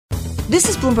This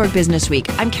is Bloomberg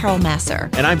Businessweek. I'm Carol Massar.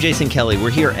 And I'm Jason Kelly. We're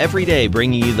here every day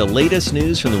bringing you the latest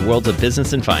news from the worlds of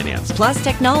business and finance. Plus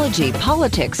technology,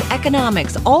 politics,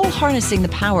 economics, all harnessing the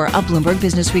power of Bloomberg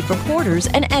Businessweek reporters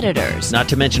and editors. Not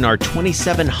to mention our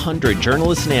 2,700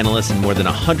 journalists and analysts in more than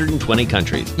 120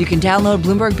 countries. You can download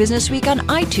Bloomberg Businessweek on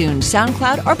iTunes,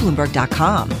 SoundCloud, or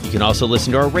Bloomberg.com. You can also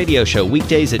listen to our radio show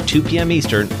weekdays at 2 p.m.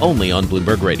 Eastern, only on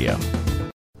Bloomberg Radio.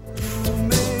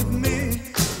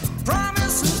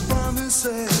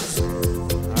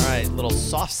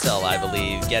 Soft sell, I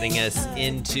believe, getting us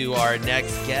into our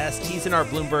next guest. He's in our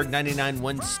Bloomberg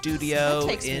 99.1 studio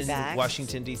in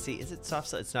Washington, D.C. Is it soft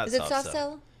sell? It's not soft sell. Is it soft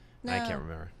sell? No. I can't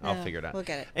remember. I'll figure it out. We'll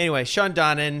get it. Anyway, Shawn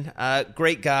Donnan,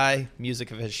 great guy, music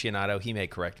aficionado. He may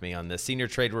correct me on this. Senior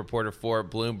trade reporter for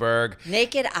Bloomberg.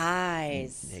 Naked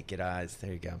Eyes. Naked Eyes.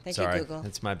 There you go. Thank Sorry. you, Google.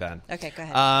 That's my bad. Okay, go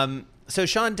ahead. So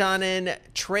Shawn Donnan,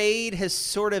 trade has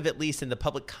sort of, at least in the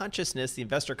public consciousness, the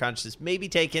investor consciousness, maybe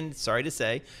taken, sorry to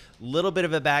say, a little bit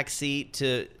of a backseat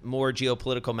to more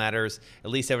geopolitical matters, at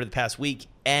least over the past week.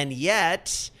 And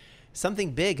yet,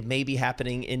 something big may be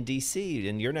happening in D.C.,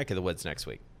 in your neck of the woods next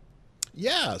week.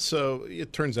 Yeah, so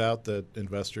it turns out that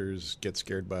investors get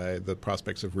scared by the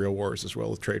prospects of real wars as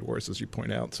well as trade wars, as you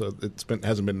point out. So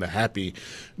hasn't been a happy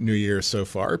new year so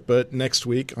far. But next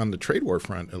week, on the trade war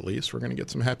front at least, we're going to get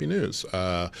some happy news.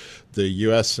 The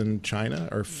U.S. and China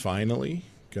are finally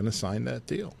going to sign that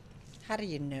deal. How do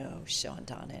you know, Shawn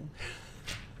Donnan?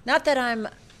 Not that I'm,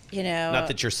 Not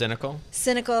that you're cynical?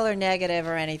 Cynical or negative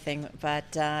or anything,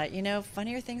 but,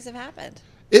 funnier things have happened.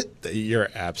 You're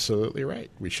absolutely right.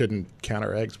 We shouldn't count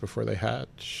our eggs before they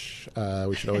hatch.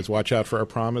 We should always watch out for our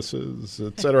promises,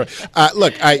 et cetera.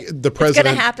 The president. It's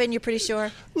going to happen. You're pretty sure.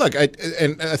 Look, I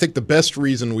think the best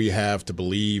reason we have to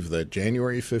believe that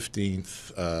January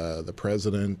 15th, the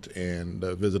president and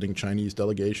a visiting Chinese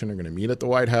delegation are going to meet at the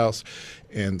White House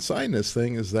and sign this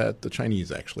thing is that the Chinese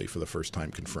actually, for the first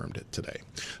time, confirmed it today,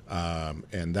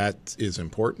 and that is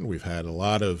important. We've had a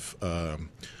lot of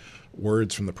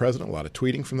words from the president, a lot of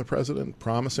tweeting from the president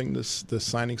promising this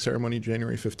signing ceremony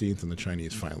January 15th, and the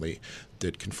Chinese finally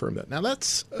did confirm that. Now,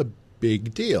 that's a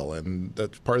big deal, and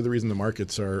that's part of the reason the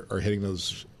markets are hitting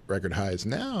those record highs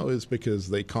now is because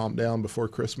they calmed down before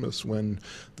Christmas when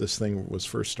this thing was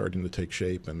first starting to take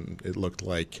shape, and it looked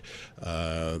like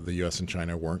the U.S. and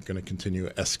China weren't going to continue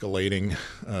escalating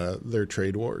their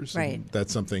trade wars. Right. And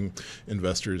that's something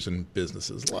investors and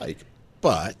businesses like.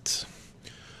 But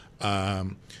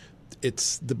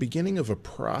it's the beginning of a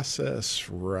process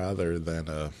rather than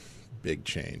a big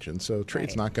change. And so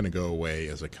trade's not going to go away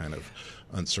as a kind of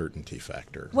uncertainty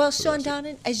factor. Well, Shawn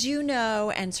Donnan, as you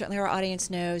know, and certainly our audience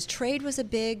knows, trade was a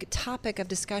big topic of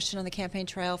discussion on the campaign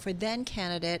trail for then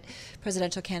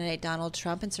presidential candidate Donald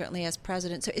Trump, and certainly as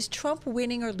president. So is Trump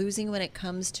winning or losing when it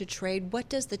comes to trade? What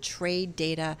does the trade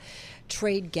data,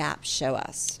 trade gap show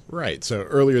us? Right. So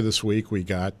earlier this week, we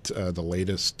got the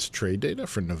latest trade data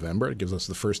for November. It gives us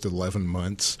the first 11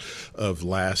 months of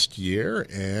last year.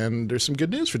 And there's some good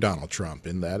news for Donald Trump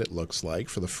in that it looks like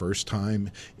for the first time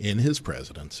in his presidency,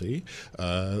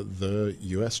 the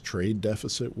U.S. trade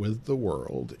deficit with the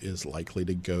world is likely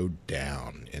to go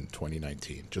down in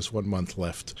 2019. Just 1 month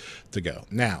left to go.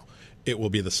 Now, it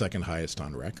will be the second highest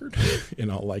on record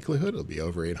in all likelihood. It'll be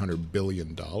over $800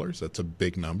 billion. That's a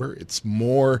big number. It's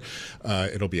more,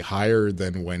 it'll be higher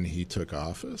than when he took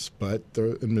office, but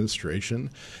the administration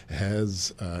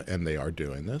has, and they are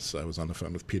doing this. I was on the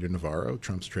phone with Peter Navarro,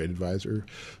 Trump's trade advisor,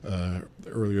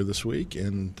 earlier this week,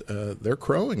 and they're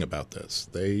crowing about this.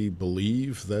 They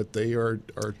believe that they are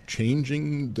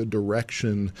changing the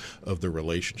direction of the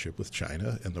relationship with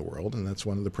China and the world, and that's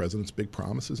one of the president's big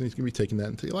promises, and he's going to be taking that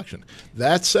into the election.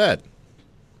 That said,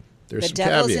 there's some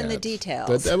caveats. The devil's in the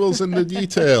details. The devil's in the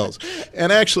details.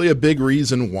 And actually a big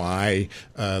reason why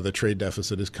the trade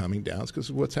deficit is coming down is because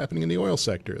of what's happening in the oil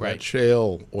sector, that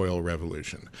shale oil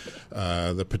revolution.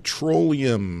 The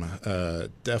petroleum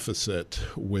deficit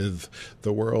with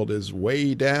the world is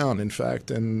way down. In fact,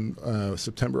 in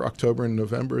September, October, and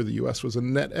November, the U.S. was a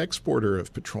net exporter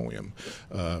of petroleum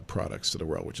products to the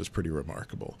world, which is pretty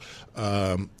remarkable.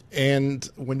 And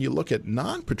when you look at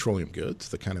non-petroleum goods,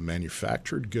 the kind of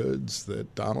manufactured goods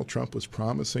that Donald Trump was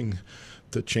promising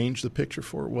to change the picture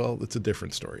for, well, it's a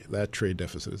different story. That trade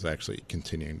deficit is actually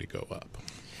continuing to go up.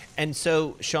 And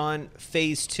so, Shawn,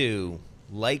 phase two,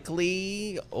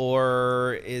 likely,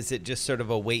 or is it just sort of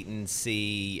a wait and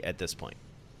see at this point?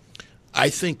 I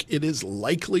think it is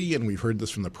likely, and we've heard this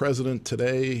from the president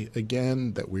today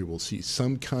again, that we will see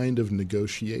some kind of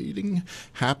negotiating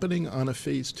happening on a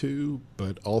phase 2,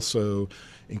 but also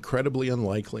incredibly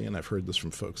unlikely, and I've heard this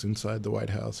from folks inside the White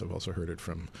House, I've also heard it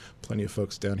from plenty of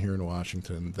folks down here in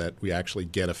Washington, that we actually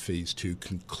get a phase 2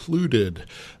 concluded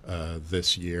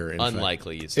this year.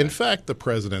 Unlikely, you say. In fact, the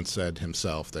president said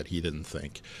himself that he didn't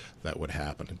think that would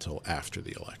happen until after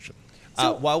the election.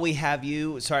 While we have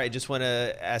you, sorry, I just want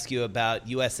to ask you about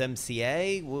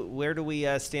USMCA. Where do we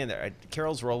stand there?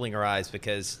 Carol's rolling her eyes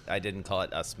because I didn't call it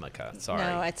USMCA. Sorry.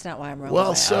 No, it's not why I'm rolling.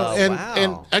 Well, my eyes.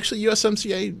 and actually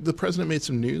USMCA, the president made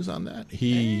some news on that.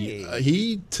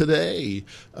 He today,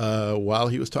 while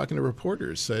he was talking to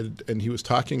reporters, said, and he was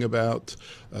talking about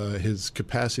his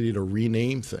capacity to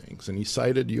rename things, and he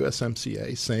cited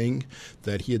USMCA, saying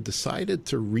that he had decided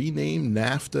to rename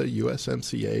NAFTA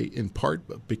USMCA in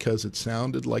part because it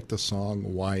sounded like the song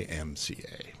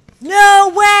YMCA.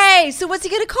 No way! So what's he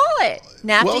going to call it?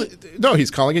 NAFTA? Well, no,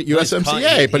 he's calling it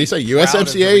USMCA, but he said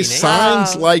USMCA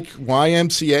sounds like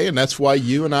YMCA, and that's why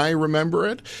you and I remember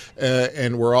it.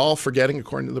 And we're all forgetting,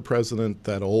 according to the president,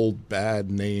 that old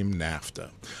bad name NAFTA.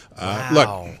 Wow.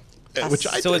 Look.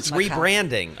 So it's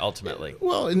rebranding ultimately.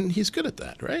 Well, and he's good at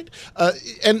that, right?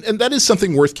 And that is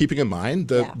something worth keeping in mind.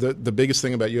 The biggest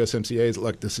thing about USMCA is,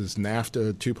 look, this is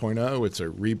NAFTA 2.0. It's a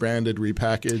rebranded,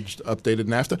 repackaged, updated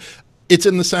NAFTA. It's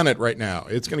in the Senate right now.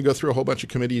 It's going to go through a whole bunch of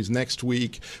committees next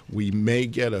week. We may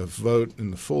get a vote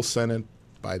in the full Senate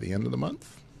by the end of the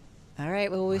month. All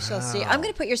right, well, we shall see. I'm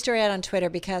going to put your story out on Twitter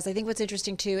because I think what's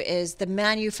interesting, too, is the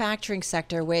manufacturing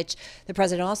sector, which the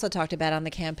president also talked about on the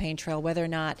campaign trail, whether or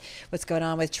not what's going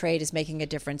on with trade is making a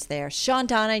difference there. Shawn,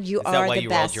 Donnan, you are the best. Is that why you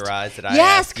rolled your eyes at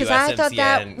Yes, because I thought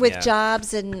that with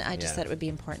jobs, and I just thought it would be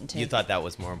important, too. You thought that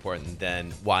was more important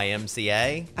than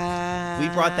YMCA? We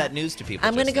brought that news to people.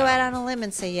 I'm going to go out on a limb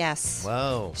and say yes.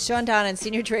 Whoa. Shawn Donnan,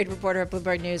 senior trade reporter at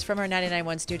Bloomberg News from our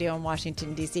 99.1 studio in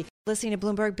Washington, D.C. Listening to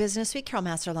Bloomberg Businessweek, Carol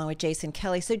Massar along with Jason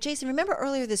Kelly. So, Jason, remember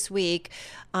earlier this week,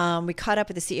 we caught up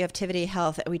with the CEO of Tivity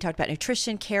Health, and we talked about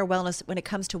nutrition, care, wellness when it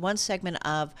comes to one segment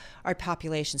of our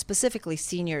population, specifically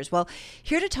seniors. Well,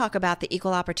 here to talk about the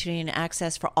equal opportunity and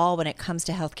access for all when it comes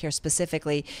to healthcare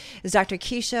specifically is Dr.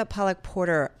 Keshia Pollack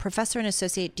Porter, professor and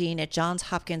associate dean at Johns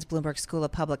Hopkins Bloomberg School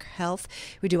of Public Health.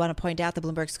 We do want to point out the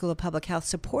Bloomberg School of Public Health,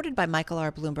 supported by Michael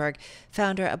R. Bloomberg,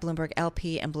 founder of Bloomberg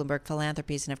LP and Bloomberg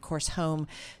Philanthropies, and of course, home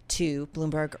to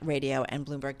Bloomberg Radio and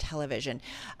Bloomberg Television.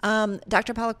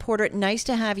 Dr. Pollack Porter, nice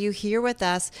to have you here with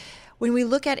us. When we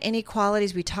look at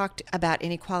inequalities, we talked about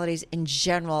inequalities in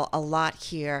general a lot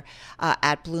here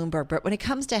at Bloomberg, but when it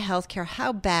comes to healthcare,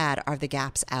 how bad are the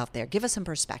gaps out there? Give us some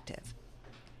perspective.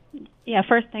 Yeah,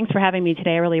 first, thanks for having me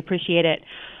today. I really appreciate it.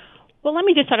 Well, let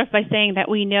me just start off by saying that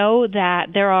we know that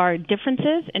there are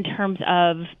differences in terms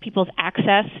of people's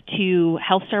access to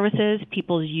health services,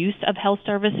 people's use of health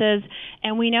services,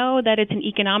 and we know that it's an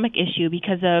economic issue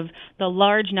because of the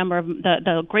large number of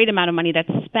the great amount of money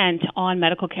that's spent on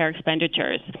medical care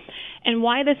expenditures. And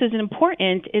why this is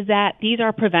important is that these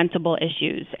are preventable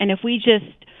issues, and if we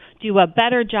just do a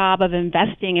better job of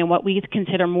investing in what we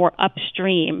consider more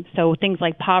upstream, so things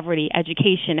like poverty,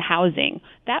 education, housing,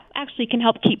 that actually can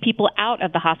help keep people out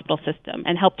of the hospital system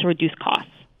and help to reduce costs.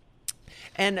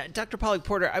 And Dr. Pollack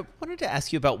Porter, I wanted to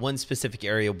ask you about one specific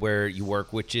area where you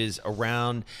work, which is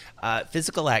around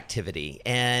physical activity.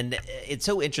 And it's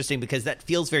so interesting because that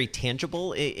feels very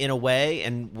tangible in a way,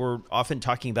 and we're often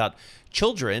talking about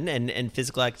children and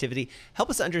physical activity. Help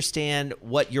us understand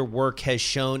what your work has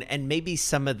shown and maybe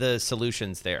some of the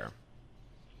solutions there.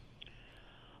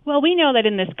 Well, we know that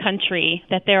in this country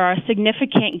that there are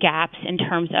significant gaps in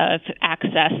terms of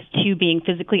access to being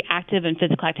physically active and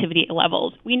physical activity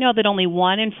levels. We know that only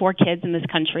 1 in 4 kids in this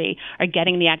country are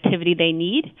getting the activity they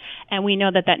need, and we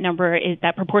know that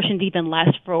that proportion is even less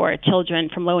for children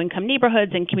from low-income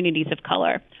neighborhoods and communities of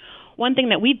color. One thing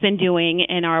that we've been doing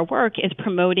in our work is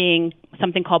promoting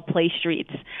something called play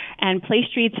streets. And play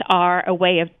streets are a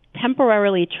way of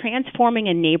temporarily transforming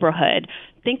a neighborhood.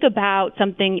 Think about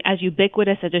something as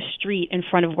ubiquitous as a street in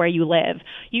front of where you live.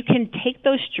 You can take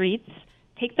those streets,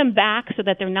 take them back so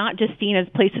that they're not just seen as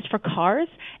places for cars,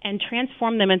 and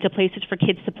transform them into places for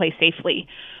kids to play safely.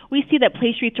 We see that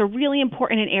play streets are really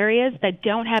important in areas that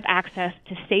don't have access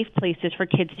to safe places for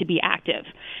kids to be active.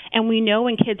 And we know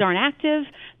when kids aren't active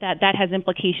that has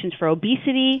implications for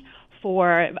obesity,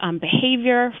 for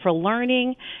behavior, for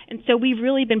learning. And so we've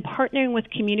really been partnering with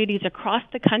communities across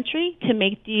the country to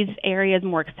make these areas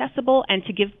more accessible and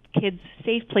to give kids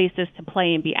safe places to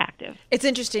play and be active. It's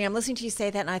interesting. I'm listening to you say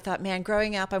that, and I thought, man,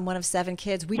 growing up, I'm one of 7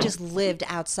 kids. We just lived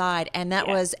outside, and that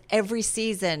was every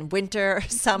season, winter,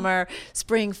 summer,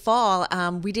 spring, fall.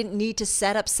 We didn't need to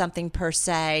set up something per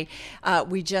se.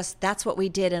 That's what we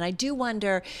did. And I do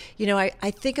wonder,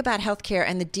 I think about healthcare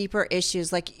and the deeper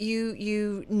issues. Like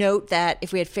you note that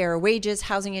if we had fairer wages,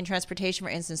 housing and transportation,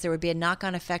 for instance, there would be a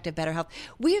knock-on effect of better health.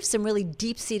 We have some really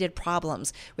deep-seated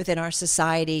problems within our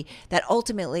society that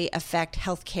ultimately affect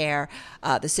healthcare,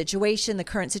 the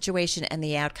current situation, and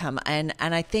the outcome. And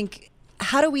I think,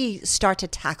 how do we start to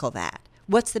tackle that?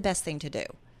 What's the best thing to do?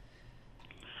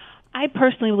 I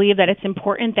personally believe that it's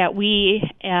important that we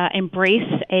embrace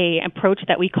an approach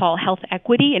that we call health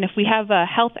equity. And if we have a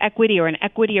health equity or an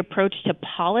equity approach to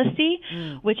policy,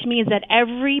 which means that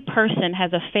every person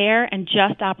has a fair and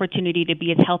just opportunity to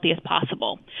be as healthy as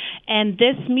possible. And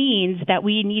this means that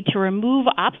we need to remove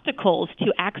obstacles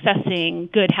to accessing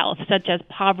good health, such as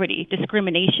poverty,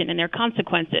 discrimination, and their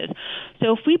consequences.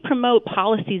 So if we promote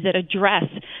policies that address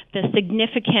the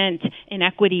significant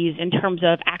inequities in terms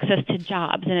of access to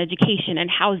jobs and education and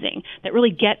housing, that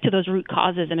really get to those root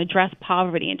causes and address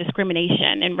poverty and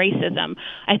discrimination and racism,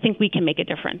 I think we can make a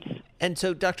difference. And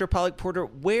so, Dr. Pollack Porter,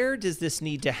 where does this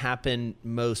need to happen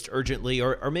most urgently?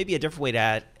 Or maybe a different way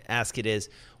to ask it is,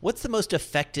 what's the most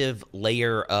effective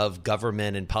layer of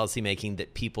government and policymaking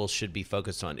that people should be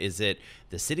focused on? Is it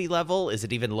the city level? Is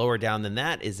it even lower down than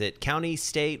that? Is it county,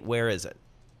 state? Where is it?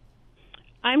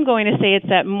 I'm going to say it's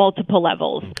at multiple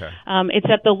levels. Okay. It's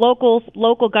at the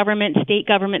local government, state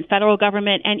government, federal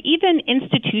government, and even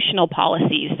institutional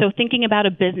policies. So thinking about a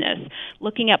business,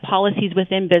 looking at policies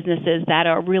within businesses that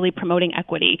are really promoting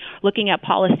equity, looking at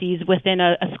policies within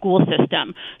a school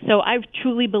system. So I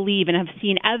truly believe and have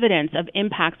seen evidence of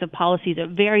impacts of policies at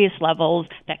various levels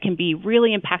that can be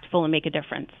really impactful and make a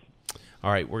difference.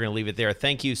 All right, we're going to leave it there.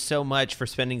 Thank you so much for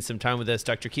spending some time with us,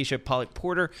 Dr. Keshia Pollack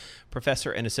Porter,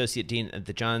 Professor and Associate Dean at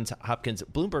the Johns Hopkins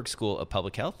Bloomberg School of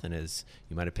Public Health. And as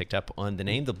you might have picked up on the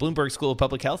name, the Bloomberg School of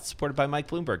Public Health, supported by Mike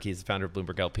Bloomberg. He's the founder of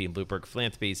Bloomberg LP and Bloomberg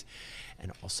Philanthropies,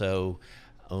 and also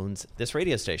owns this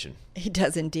radio station. He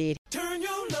does indeed. Turn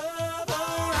your love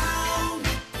around.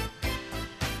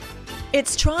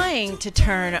 It's trying to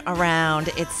turn around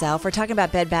itself. We're talking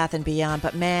about Bed Bath & Beyond,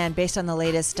 but man, based on the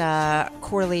latest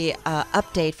quarterly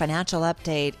financial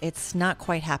update, it's not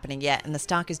quite happening yet, and the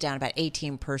stock is down about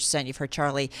 18%. You've heard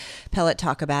Charlie Pellet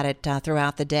talk about it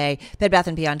throughout the day. Bed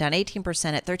Bath & Beyond down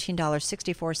 18% at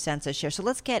 $13.64 a share. So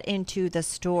let's get into the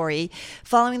story.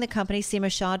 Following the company,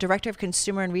 Seema Shah, Director of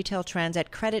Consumer and Retail Trends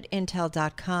at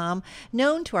Creditntell.com,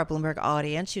 known to our Bloomberg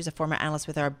audience. She was a former analyst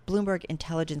with our Bloomberg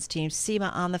intelligence team.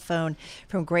 Seema on the phone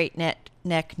from Great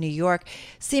Neck, New York.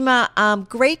 Seema,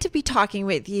 great to be talking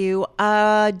with you.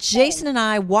 Jason and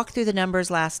I walked through the numbers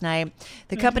last night.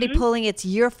 The company pulling its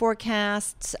year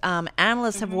forecasts.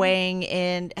 Analysts have weighed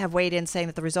in saying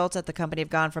that the results at the company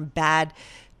have gone from bad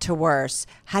to worse.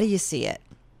 How do you see it?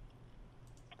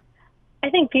 I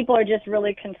think people are just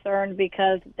really concerned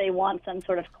because they want some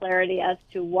sort of clarity as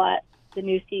to what the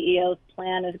new CEO's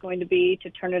plan is going to be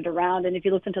to turn it around. And if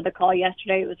you listen to the call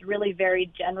yesterday, it was really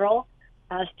very general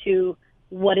as to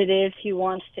what it is he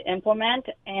wants to implement.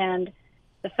 And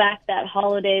the fact that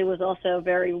holiday was also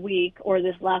very weak, or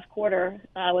this last quarter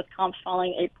with comps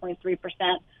falling 8.3%,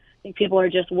 I think people are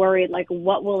just worried, like,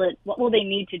 what will they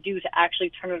need to do to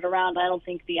actually turn it around? I don't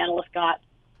think the analysts got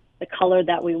the color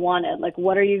that we wanted. Like,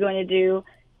 what are you going to do?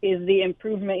 Is the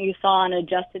improvement you saw on an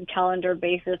adjusted calendar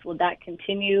basis, will that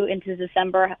continue into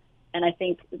December? And I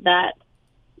think that,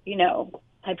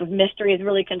 type of mystery is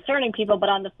really concerning people. But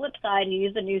on the flip side, he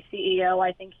is a new CEO.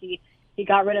 I think he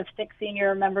got rid of 6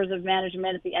 senior members of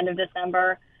management at the end of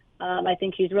December. I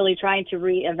think he's really trying to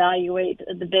reevaluate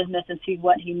the business and see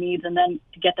what he needs, and then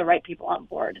to get the right people on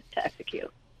board to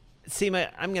execute.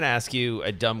 Seema, I'm going to ask you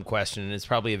a dumb question, and it's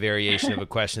probably a variation of a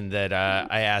question that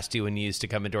I asked you when you used to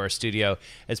come into our studio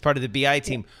as part of the BI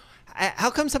team.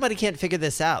 How come somebody can't figure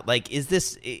this out? Like, is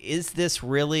this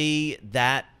really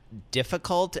that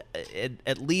difficult,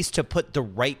 at least to put the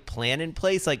right plan in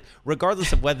place? Like,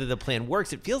 regardless of whether the plan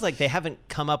works, it feels like they haven't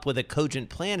come up with a cogent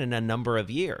plan in a number of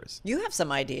years. You have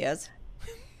some ideas.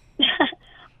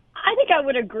 I think I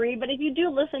would agree, but if you do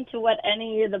listen to what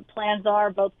any of the plans are,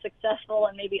 both successful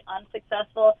and maybe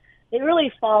unsuccessful, they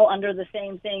really fall under the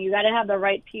same thing. You got to have the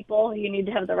right people. You need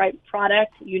to have the right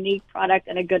product, unique product,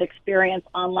 and a good experience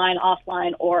online,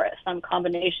 offline, or some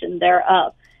combination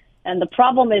thereof. And the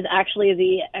problem is actually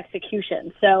the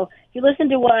execution. So if you listen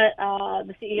to what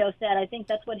the CEO said, I think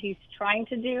that's what he's trying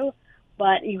to do.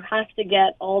 But you have to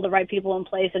get all the right people in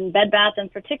place. And Bed Bath in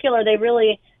particular, they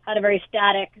really had a very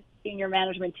static senior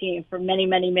management team for many,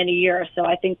 many, many years. So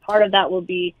I think part of that will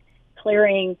be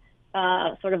clearing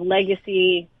sort of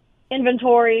legacy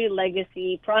inventory,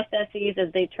 legacy processes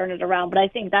as they turn it around. But I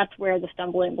think that's where the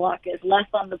stumbling block is, less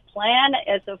on the plan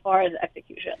as so far as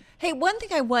execution. Hey, one thing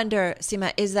I wonder,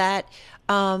 Seema, is that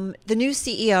the new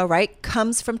CEO, right,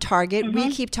 comes from Target.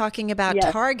 We keep talking about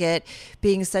Target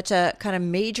being such a kind of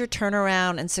major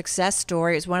turnaround and success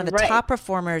story. It was one of the top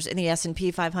performers in the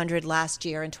S&P 500 last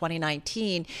year in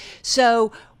 2019.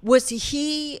 So was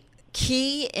he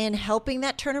key in helping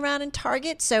that turnaround in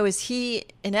Target? So is he,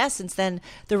 in essence, then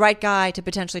the right guy to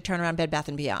potentially turn around Bed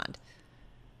Bath & Beyond?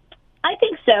 I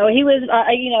think so. He was,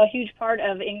 a huge part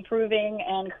of improving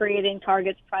and creating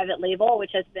Target's private label,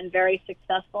 which has been very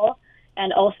successful,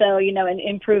 and also, in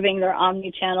improving their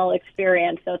omni-channel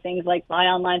experience. So things like buy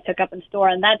online, pick up in store,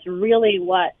 and that's really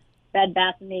what Bed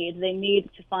Bath needs. They need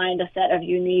to find a set of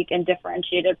unique and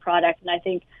differentiated products, and I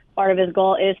think part of his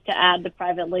goal is to add the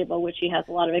private label, which he has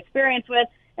a lot of experience with,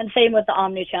 and same with the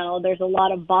omni-channel. There's a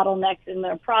lot of bottlenecks in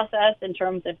their process in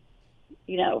terms of,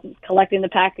 collecting the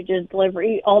packages,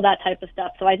 delivery, all that type of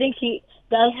stuff. So I think he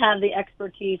does have the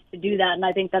expertise to do that, and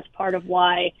I think that's part of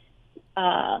why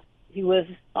he was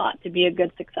thought to be a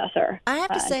good successor. I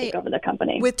have to say, take over the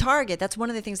company. With Target, that's one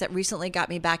of the things that recently got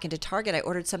me back into Target. I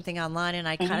ordered something online, and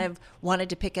I kind of wanted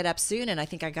to pick it up soon, and I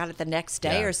think I got it the next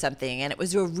day or something. And it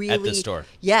was a really at the store.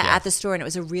 At the store, and it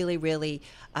was a really, really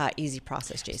easy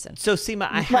process, Jason. So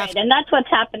Seema, and that's what's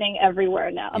happening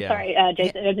everywhere now. I'm sorry,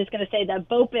 Jason. I'm just going to say that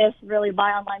BOPIS, really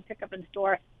buy online, pick up in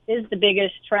store, is the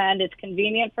biggest trend. It's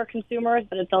convenient for consumers,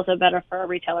 but it's also better for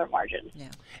retailer margins. Yeah.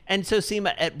 And so,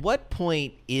 Seema, at what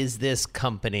point is this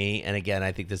company, and again,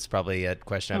 I think this is probably a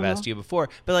question I've asked you before,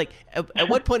 but at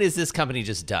what point is this company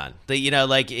just done?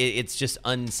 It's just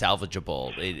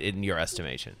unsalvageable in your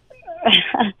estimation?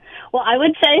 Well, I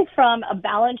would say from a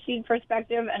balance sheet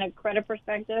perspective and a credit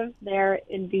perspective, they're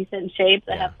in decent shape.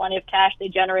 They have plenty of cash. They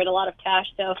generate a lot of cash.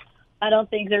 So I don't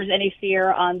think there's any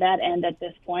fear on that end at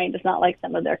this point. It's not like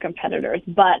some of their competitors.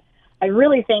 But I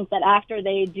really think that after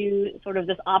they do sort of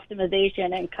this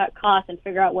optimization and cut costs and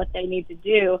figure out what they need to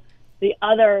do, the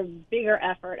other bigger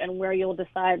effort and where you'll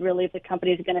decide really if the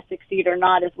company is going to succeed or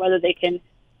not is whether they can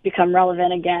become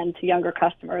relevant again to younger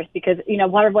customers. Because,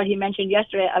 part of what he mentioned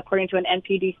yesterday, according to an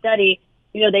NPD study,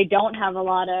 they don't have a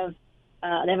lot of,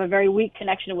 they have a very weak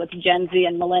connection with Gen Z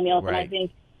and millennials. Right. And I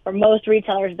think for most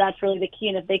retailers, that's really the key.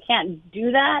 And if they can't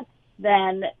do that,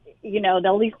 then, they'll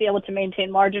at least be able to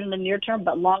maintain margin in the near term,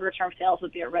 but longer term sales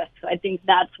would be a risk. So I think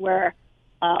that's where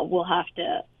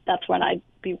that's when I'd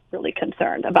be really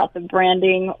concerned about the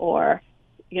branding or,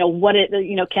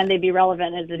 can they be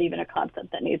relevant? Is it even a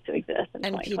concept that needs to exist in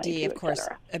 2022, NPD, of course,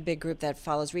 a big group that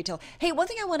follows retail. Hey, one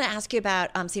thing I want to ask you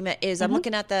about, Seema, is I'm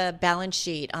looking at the balance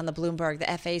sheet on the Bloomberg,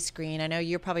 the FA screen. I know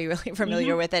you're probably really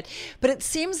familiar with it, but it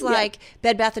seems like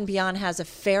Bed Bath & Beyond has a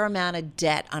fair amount of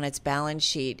debt on its balance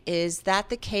sheet. Is that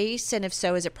the case? And if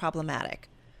so, is it problematic?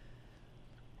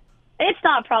 It's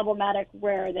not problematic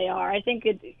where they are. I think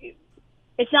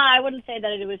it's not. I wouldn't say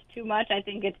that it was too much. I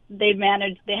think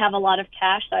they have a lot of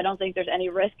cash, so I don't think there's any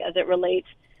risk as it relates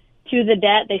to the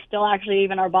debt. They still actually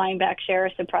even are buying back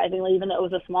shares, surprisingly, even though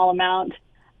it was a small amount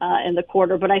in the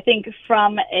quarter. But I think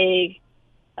from a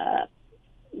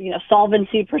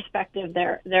solvency perspective,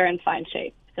 they're in fine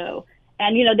shape. So,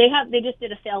 and they just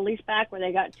did a sale leaseback where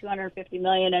they got $250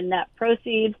 million in net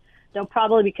proceeds. They'll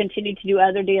probably continue to do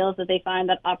other deals that they find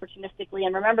that opportunistically.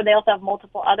 And remember, they also have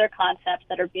multiple other concepts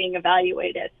that are being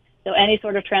evaluated. So any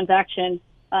sort of transaction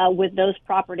with those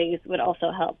properties would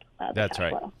also help the That's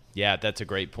cash right. flow. Yeah, that's a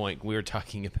great point. We were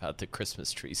talking about the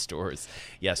Christmas tree stores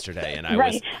yesterday, and I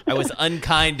was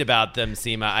unkind about them,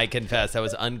 Seema. I confess, I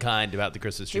was unkind about the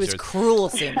Christmas tree stores. It was cruel,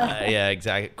 Seema. Yeah,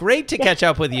 exactly. Great to catch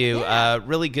up with you.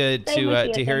 Really good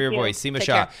to hear your voice. Seema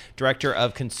Shah, Director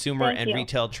of Consumer and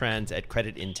Retail Trends at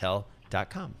Creditntell.com.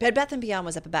 Bed Bath & Beyond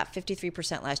was up about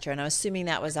 53% last year, and I'm assuming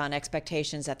that was on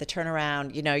expectations that the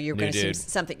turnaround, you're going to see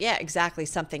something. Yeah, exactly,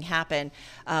 something happen.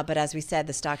 But as we said,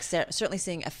 the stock's certainly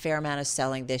seeing a fair amount of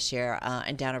selling this year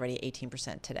and down already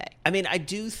 18% today. I mean, I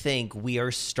do think we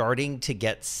are starting to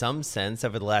get some sense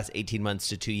over the last 18 months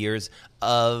to 2 years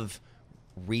of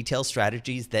retail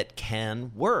strategies that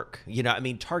can work.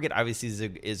 Target obviously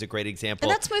is a great example.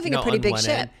 And that's moving a pretty big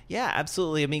ship. Yeah,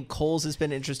 absolutely. I mean, Kohl's has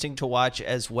been interesting to watch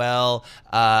as well.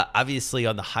 Obviously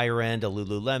on the higher end, a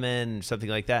Lululemon, something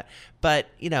like that. But,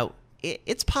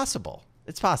 it's possible.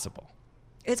 It's possible.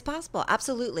 It's possible,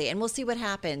 absolutely. And we'll see what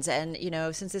happens. And,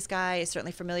 since this guy is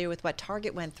certainly familiar with what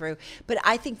Target went through, but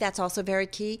I think that's also very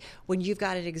key when you've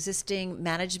got an existing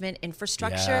management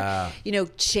infrastructure,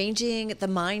 changing the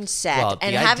mindset Well,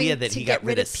 and the having idea that to he get got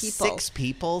rid of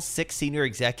people. six senior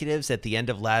executives at the end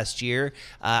of last year.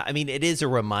 It is a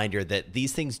reminder that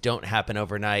these things don't happen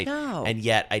overnight. No. And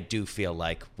yet I do feel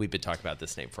like we've been talking about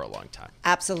this name for a long time.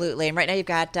 Absolutely. And right now you've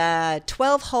got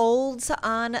 12 holds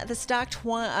on the stock,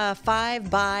 5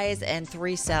 buys and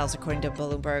 3 sells, according to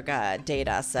Bloomberg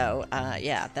data. So,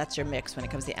 that's your mix when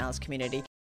it comes to the analyst community.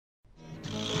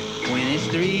 When it's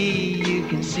 3, you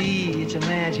can see it's a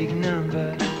magic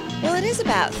number. Well, it is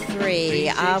about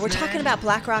 3. We're talking about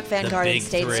BlackRock, Vanguard, and big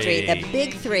State three. Street. The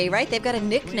big 3, right? They've got a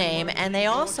nickname, and they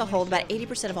also hold about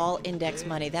 80% of all index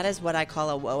money. That is what I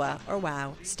call a WOA or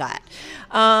WOW stat.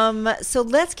 So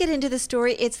let's get into the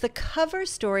story. It's the cover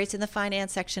story. It's in the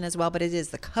finance section as well, but it is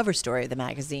the cover story of the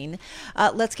magazine.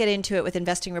 Let's get into it with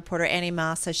investing reporter Annie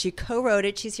Massa. She co-wrote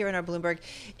it. She's here in our Bloomberg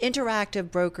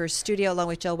Interactive Brokers studio along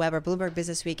with Jill Weber, Bloomberg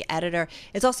Businessweek editor.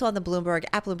 It's also on the Bloomberg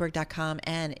at Bloomberg.com,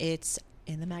 and it's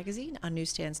in the magazine on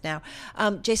newsstands now.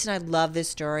 Jason, I love this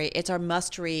story. It's our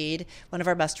must-read, one of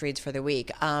our must-reads for the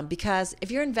week, because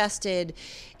if you're invested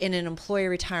in an employee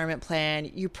retirement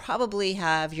plan, you probably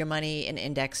have your money in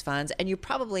index funds, and you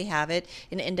probably have it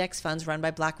in index funds run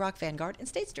by BlackRock, Vanguard, and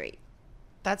State Street.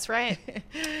 That's right.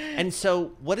 And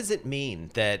so what does it mean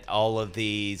that all of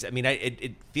these,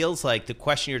 it feels like the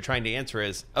question you're trying to answer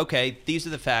is, okay, these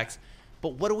are the facts,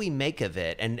 but what do we make of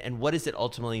it? And what does it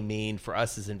ultimately mean for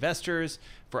us as investors,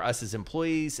 for us as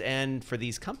employees, and for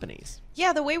these companies?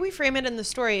 Yeah, the way we frame it in the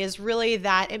story is really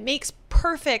that it makes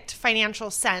perfect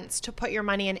financial sense to put your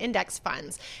money in index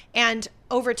funds. And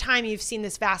over time, you've seen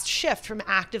this vast shift from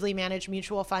actively managed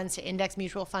mutual funds to index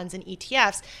mutual funds and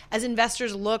ETFs as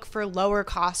investors look for lower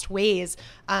cost ways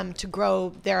to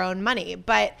grow their own money.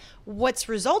 But what's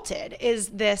resulted is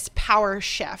this power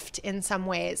shift in some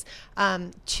ways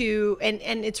and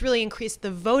it's really increased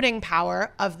the voting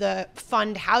power of the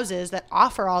fund houses that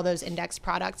offer all those index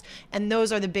products. And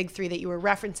those are the big 3 that you were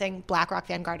referencing: BlackRock,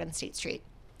 Vanguard, and State Street.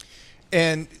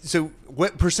 And so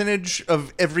what percentage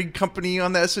of every company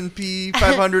on the S&P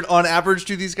 500 on average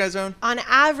do these guys own? On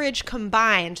average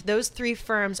combined, those 3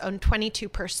 firms own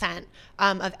 22%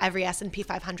 of every S&P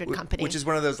 500 company. Which is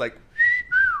one of those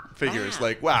figures,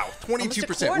 wow,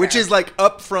 22%, quarter. which is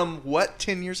up from what,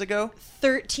 10 years ago?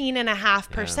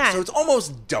 13.5%. So it's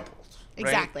almost doubled. Right?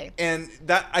 Exactly. And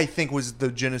that, I think, was the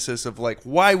genesis of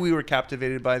why we were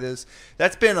captivated by this.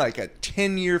 That's been a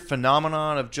 10-year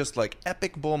phenomenon of just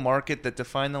epic bull market that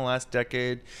defined the last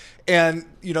decade. And,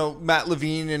 Matt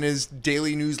Levine in his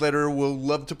daily newsletter will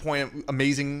love to point out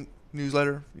amazing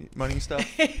newsletter, money stuff.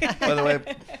 By the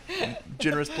way,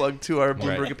 generous plug to our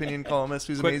Bloomberg Opinion columnist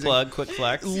who's quick amazing. Plug, quick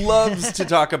flex. Loves to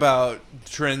talk about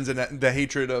trends and the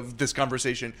hatred of this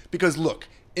conversation. Because look,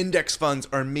 index funds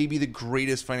are maybe the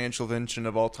greatest financial invention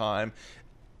of all time.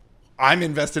 I'm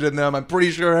invested in them. I'm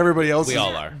pretty sure everybody else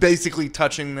all are. Basically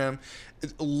touching them.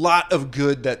 A lot of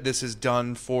good that this has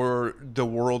done for the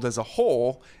world as a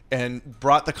whole and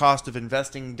brought the cost of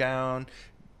investing down,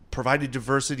 provided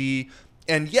diversity.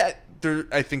 And yet,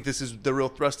 I think this is the real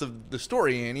thrust of the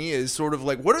story, Annie, is sort of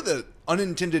what are the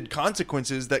unintended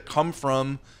consequences that come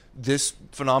from this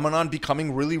phenomenon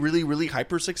becoming really, really, really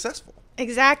hyper successful?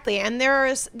 Exactly. And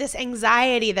there's this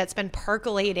anxiety that's been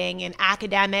percolating in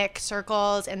academic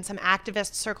circles and some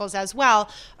activist circles as well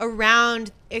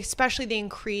around especially the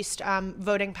increased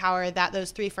voting power that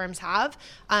those 3 firms have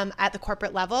at the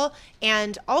corporate level,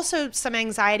 and also some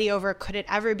anxiety over could it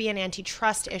ever be an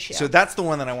antitrust issue. So that's the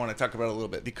one that I want to talk about a little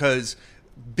bit, because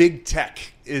big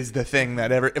tech is the thing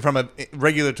that from a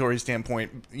regulatory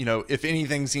standpoint, if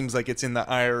anything seems like it's in the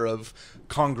ire of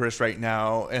Congress right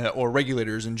now, or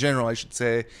regulators in general, I should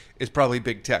say, is probably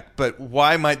big tech. But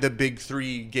why might the big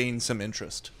 3 gain some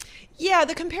interest? Yeah,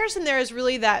 the comparison there is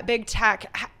really that big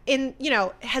tech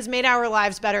has made our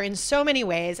lives better in so many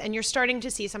ways, and you're starting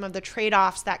to see some of the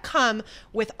trade-offs that come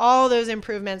with all those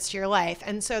improvements to your life.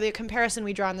 And so the comparison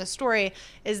we draw in this story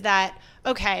is that,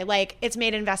 okay, it's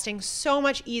made investing so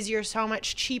much easier, so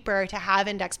much cheaper to have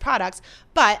index products,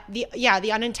 but the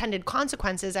unintended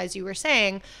consequences, as you were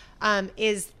saying,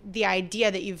 is the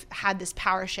idea that you've had this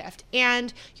power shift.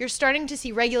 And you're starting to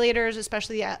see regulators,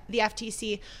 especially the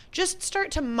FTC, just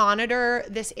start to monitor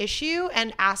this issue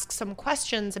and ask some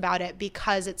questions about it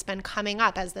because it's been coming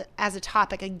up as a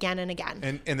topic again and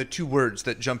again. And the 2 words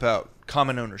that jump out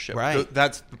common ownership. Right.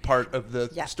 That's the part of the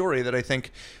Yeah. story that I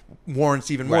think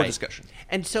warrants even more Right. discussion.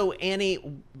 And so, Annie,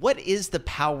 what is the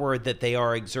power that they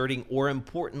are exerting, or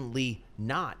importantly,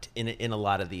 not in a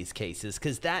lot of these cases?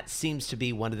 Because that seems to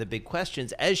be one of the big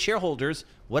questions. As shareholders,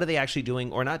 what are they actually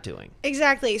doing or not doing?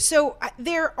 Exactly. So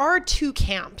there are two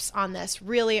camps on this,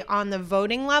 really, on the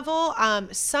voting level.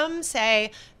 Some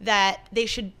say that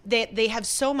they have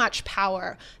so much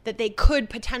power that they could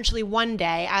potentially one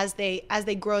day, as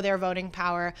they grow their voting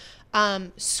power,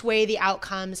 sway the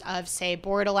outcomes of, say,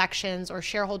 board elections or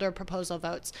shareholder proposal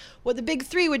votes. What the big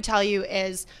three would tell you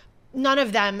is none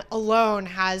of them alone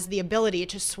has the ability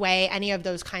to sway any of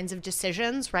those kinds of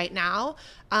decisions right now.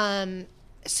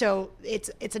 So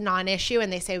it's a non-issue,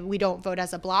 and they say we don't vote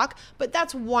as a block. But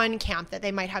that's one camp, that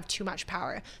they might have too much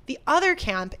power. The other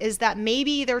camp is that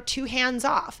maybe they're too hands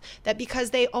off, that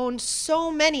because they own so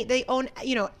many, they own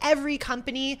every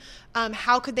company.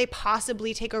 How could they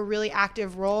possibly take a really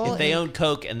active role? If they own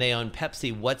Coke and they own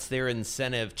Pepsi, what's their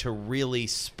incentive to really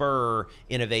spur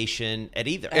innovation at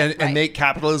either? And make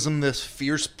capitalism this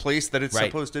fierce place that it's Right.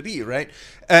 supposed to be, right?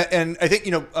 And I think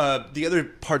the other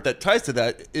part that ties to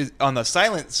that is on the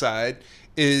silent side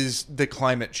is the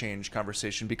climate change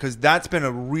conversation, because that's been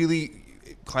a really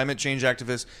climate change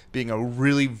activists being a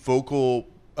really vocal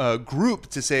group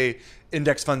to say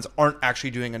index funds aren't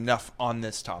actually doing enough on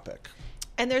this topic.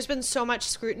 And there's been so much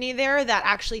scrutiny there that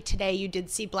actually today you did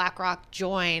see BlackRock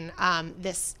join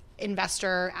this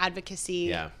investor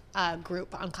advocacy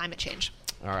group on climate change.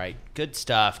 All right. Good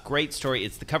stuff. Great story.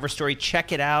 It's the cover story.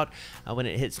 Check it out when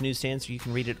it hits newsstands. You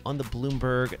can read it on the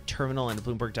Bloomberg terminal and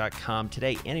Bloomberg.com.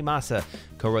 Today, Annie Massa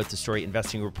co-wrote the story,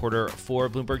 investing reporter for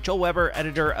Bloomberg. Joel Weber,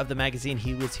 editor of the magazine.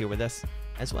 He was here with us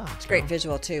as well. It's great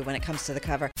visual, too, when it comes to the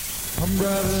cover. I'm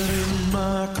driving in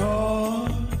my car.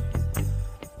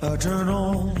 I turn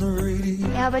on the radio.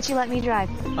 How about you let me drive?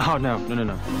 Oh, no.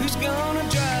 Who's gonna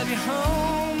drive you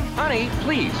home? Honey,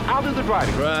 please, I'll do the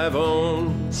driving. Drive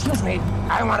on. Excuse me,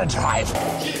 I want to drive.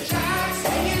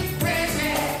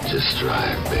 Just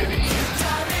drive, baby.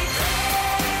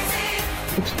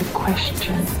 It's the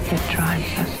question that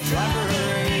drives us. Drive a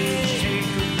race, take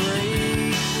a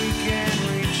break. We can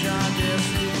reach our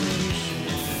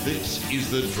destination. This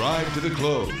is the Drive to the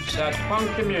Close. That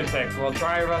funky music will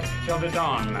drive us till the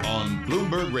dawn. On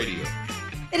Bloomberg Radio.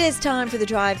 It is time for the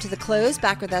drive to the close.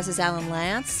 Back with us is Alan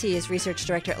Lancz. He is research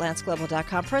director at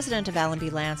LanceGlobal.com, president of Allen B.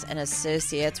 Lancz and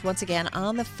Associates. Once again,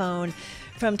 on the phone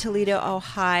from Toledo,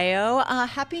 Ohio.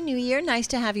 Happy New Year. Nice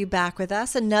to have you back with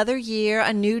us. Another year,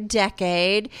 a new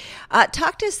decade.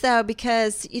 Talk to us, though,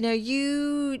 because,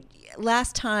 you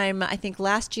last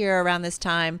year around this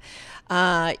time,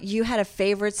 you had a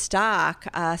favorite stock,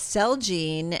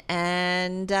 Celgene,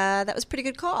 and that was a pretty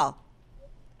good call.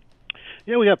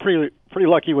 Yeah, we got pretty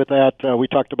lucky with that. We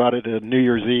talked about it in New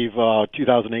Year's Eve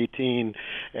 2018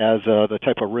 as the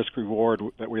type of risk-reward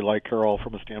that we like, Carol,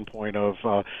 from a standpoint of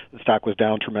the stock was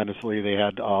down tremendously. They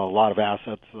had a lot of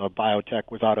assets.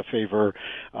 Biotech was out of favor,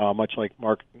 much of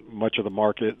the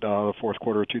market, the fourth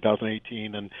quarter of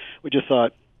 2018. And we just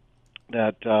thought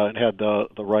that it had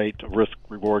the right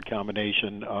risk-reward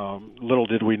combination. Little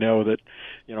did we know that,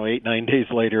 8-9 days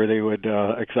later they would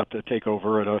accept a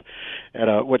takeover at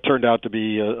a what turned out to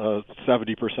be a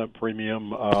 70%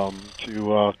 premium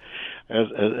to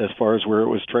as far as where it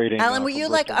was trading. Alan, were you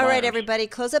like, all right, everybody,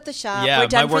 close up the shop. Yeah, we're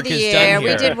done my work for the is year. done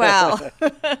here. We did well.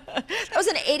 That was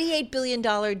an $88 billion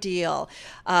deal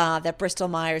that Bristol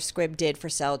Myers Squibb did for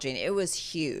Celgene. It was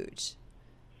huge.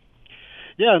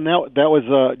 Yeah, and that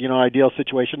was ideal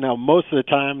situation. Now, most of the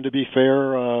time, to be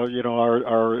fair,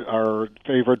 our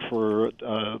favorite for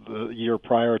the year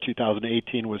prior,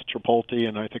 2018, was Chipotle,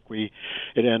 and I think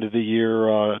it ended the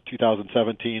year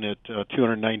 2017 at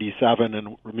 297,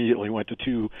 and immediately went to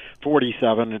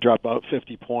 247 and dropped about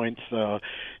 50 points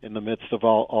in the midst of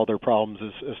all their problems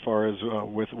as far as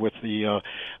with the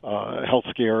health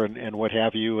scare and what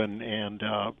have you, and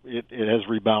it has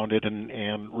rebounded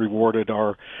and rewarded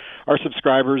our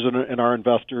subscribers and our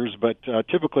investors, but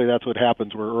typically that's what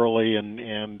happens. We're early,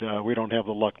 and we don't have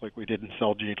the luck like we did in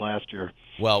Celgene last year.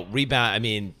 Well, rebound.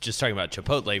 Just talking about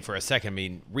Chipotle for a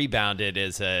second. Rebounded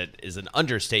is an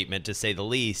understatement to say the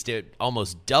least. It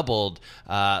almost doubled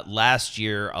last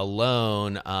year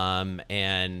alone,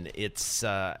 and it's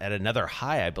at another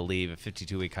high, I believe, a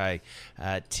 52-week high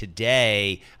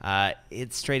today.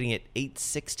 It's trading at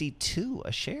 $8.62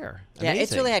 a share. Amazing. Yeah,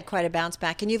 it's really had quite a bounce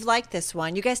back, and you've liked this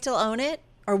one. You guys still own it?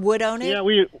 or would own it? Yeah,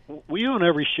 we own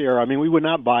every share. I mean, we would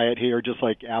not buy it here, just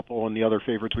like Apple and the other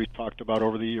favorites we've talked about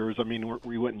over the years. I mean,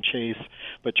 we wouldn't chase,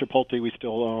 but Chipotle we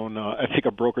still own. I think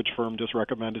a brokerage firm just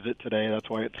recommended it today. That's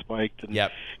why it spiked. And,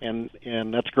 yep. And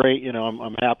that's great. You know,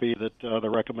 I'm happy that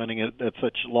they're recommending it at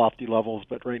such lofty levels.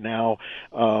 But right now,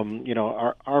 you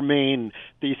know, our main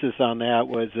thesis on that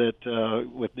was that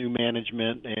with new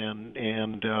management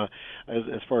and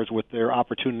as far as with their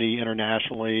opportunity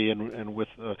internationally and with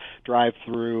the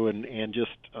drive-through and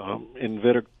just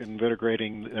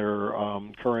invigorating their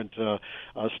current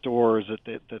stores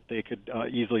that they could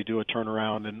easily do a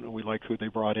turnaround, and we like who they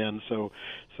brought in. So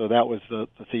that was the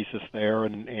thesis there,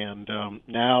 and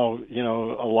now you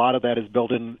know a lot of that is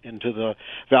built into the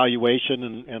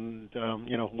valuation, and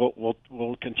you know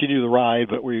we'll continue the ride,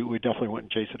 but we definitely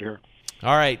wouldn't chase it here.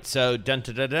 All right, so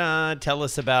tell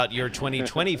us about your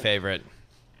 2020 favorite.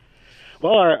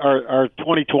 Well, our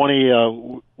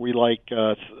 2020, we like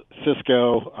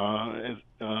Cisco,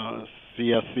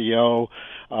 CSCO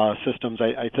systems.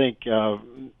 I think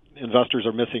investors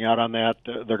are missing out on that.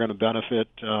 They're going to benefit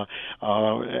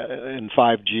in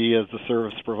 5G as the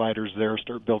service providers there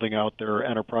start building out their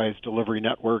enterprise delivery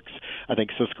networks. I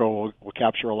think Cisco will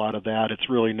capture a lot of that. It's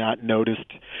really not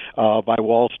noticed by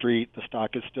Wall Street. The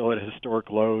stock is still at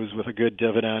historic lows with a good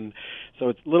dividend. So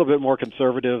it's a little bit more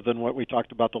conservative than what we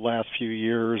talked about the last few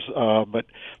years. But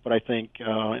I think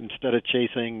instead of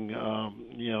chasing,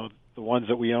 you know, the ones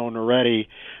that we own already,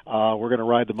 we're going to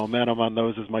ride the momentum on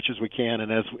those as much as we can.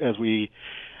 And as we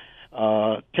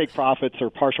take profits or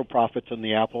partial profits in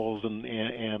the Apples and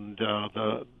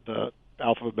the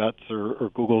Alphabets or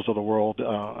Googles of the world,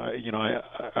 you know,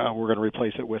 we're going to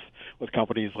replace it with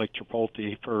companies like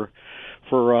Chipotle.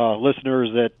 For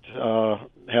listeners that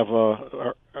have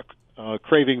a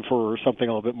craving for something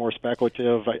a little bit more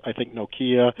speculative, I think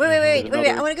Nokia. Wait.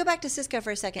 I want to go back to Cisco for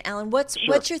a second. Alan, what's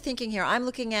your thinking here? I'm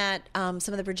looking at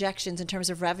some of the projections in terms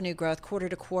of revenue growth quarter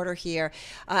to quarter here.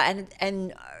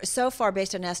 And so far,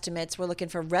 based on estimates, we're looking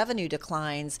for revenue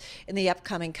declines in the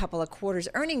upcoming couple of quarters,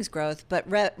 earnings growth, but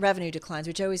revenue declines,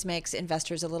 which always makes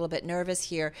investors a little bit nervous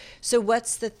here. So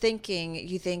what's the thinking?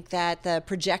 You think that the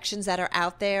projections that are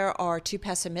out there are too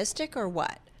pessimistic or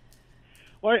what?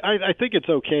 Well, I think it's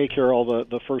okay, Carol.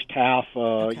 The first half,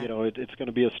 you know, it's going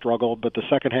to be a struggle, but the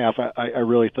second half, I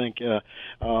really think, as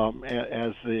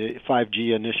the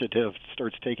 5G initiative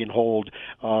starts taking hold,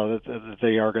 that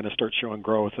they are going to start showing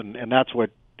growth, and that's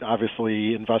what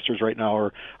obviously investors right now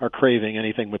are craving,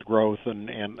 anything with growth,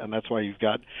 and that's why you've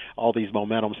got all these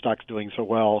momentum stocks doing so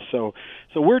well. So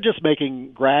we're just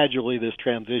making gradually this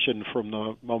transition from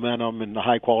the momentum and the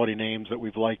high quality names that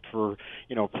we've liked for,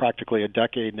 you know, practically a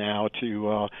decade now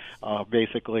to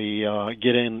basically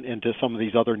get into some of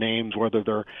these other names, whether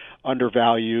they're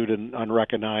undervalued and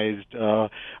unrecognized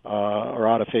or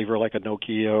out of favor like a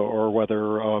Nokia, or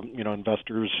whether you know,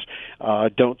 investors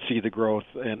don't see the growth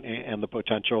and the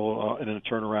potential in a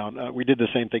turnaround. We did the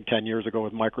same thing 10 years ago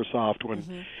with Microsoft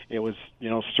when it was, you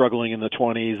know, struggling in the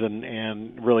 20s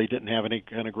and really didn't have any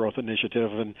kind of growth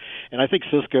initiative. And I think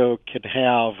Cisco can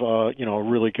have you know, a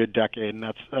really good decade, and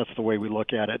that's the way we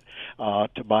look at it,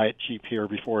 to buy it cheap here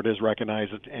before it is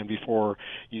recognized and before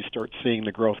you start seeing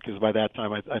the growth, because by that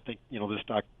time I think, you know, the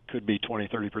stock could be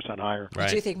 20-30% higher. Right.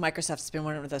 I do think Microsoft's been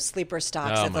one of those sleeper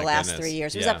stocks of the last 3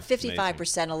 years. It was up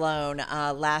 55% alone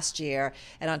last year,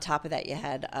 and on top of that, you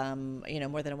had you know,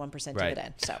 more than a 1%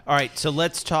 dividend. So all right, so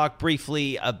let's talk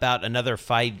briefly about another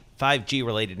 5G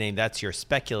related name. That's your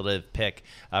speculative pick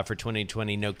for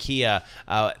 2020, Nokia.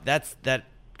 That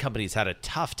company's had a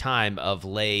tough time of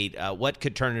late. What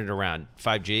could turn it around?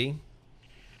 5G?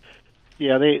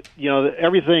 Yeah, you know,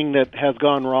 everything that has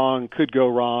gone wrong could go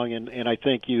wrong, and I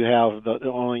think you have not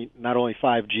only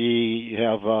 5G, you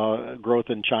have growth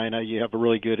in China, you have a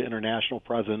really good international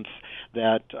presence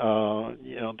that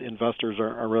you know, the investors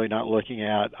are really not looking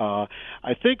at.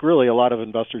 I think really a lot of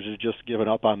investors have just given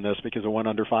up on this because it went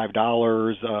under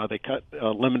 $5. They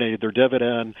eliminated their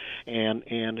dividend, and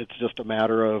it's just a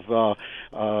matter of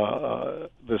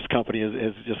this company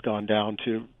has just gone down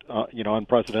to you know,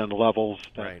 unprecedented levels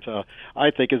that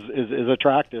I think is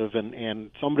attractive,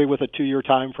 and somebody with a 2-year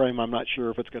time frame, I'm not sure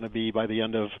if it's going to be by the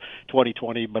end of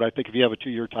 2020, but I think if you have a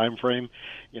 2-year time frame,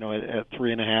 you know, at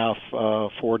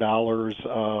 $3.50,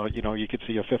 $4, you know, you could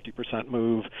see a 50%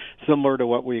 move, similar to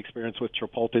what we experienced with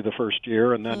Chipotle the first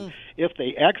year, and then if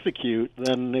they execute,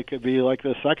 then it could be like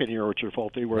the second year with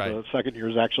Chipotle, where the second year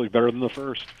is actually better than the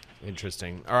first.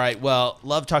 Interesting. All right. Well,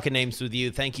 love talking names with you.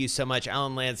 Thank you so much.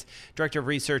 Alan Lancz, Director of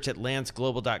Research at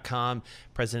LanceGlobal.com,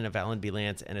 President of Allen B.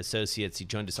 Lancz and Associates. He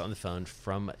joined us on the phone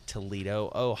from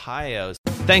Toledo, Ohio.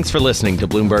 Thanks for listening to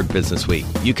Bloomberg Businessweek.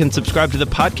 You can subscribe to the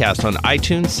podcast on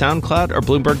iTunes, SoundCloud, or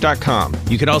Bloomberg.com.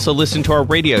 You can also listen to our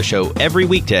radio show every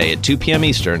weekday at 2 p.m.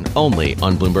 Eastern, only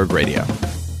on Bloomberg Radio.